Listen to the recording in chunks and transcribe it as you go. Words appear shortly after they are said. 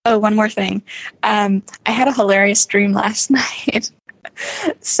Oh, one more thing. I had a hilarious dream last night.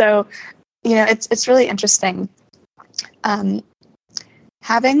 So, it's really interesting. Um,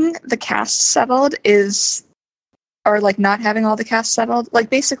 Having the cast settled or like not having all the cast settled,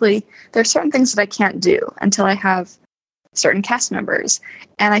 like basically there's certain things that I can't do until I have certain cast members.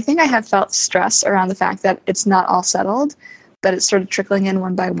 And I think I have felt stress around the fact that it's not all settled, but it's sort of trickling in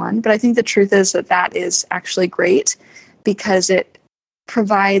one by one. But I think the truth is that is actually great because it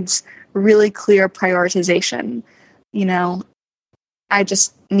provides really clear prioritization. I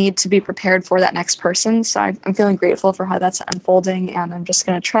just need to be prepared for that next person. So I'm feeling grateful for how that's unfolding. And I'm just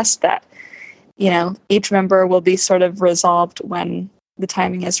going to trust that, each member will be sort of resolved when the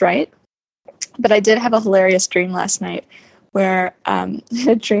timing is right. But I did have a hilarious dream last night where I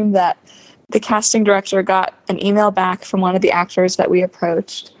dreamed that the casting director got an email back from one of the actors that we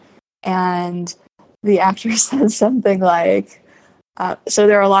approached. And the actor said something like, so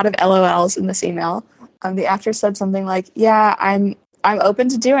there are a lot of LOLs in this email. The actor said something like, yeah, I'm open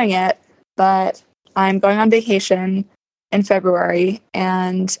to doing it, but I'm going on vacation in February,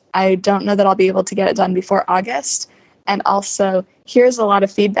 and I don't know that I'll be able to get it done before August. And also, here's a lot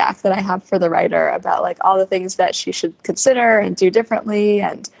of feedback that I have for the writer about like all the things that she should consider and do differently,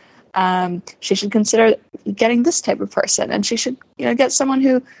 and she should consider getting this type of person, and she should, get someone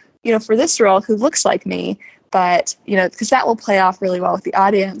who, for this role who looks like me, but, because that will play off really well with the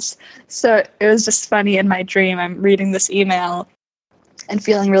audience. So it was just funny in my dream. I'm reading this email and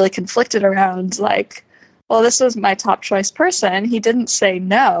feeling really conflicted around like, well, this was my top choice person. He didn't say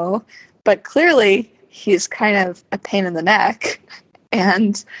no, but clearly he's kind of a pain in the neck.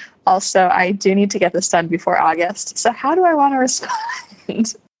 And also I do need to get this done before August. So how do I want to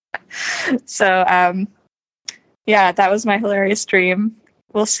respond? So, yeah, that was my hilarious dream.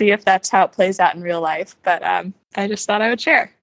 We'll see if that's how it plays out in real life. But I just thought I would share.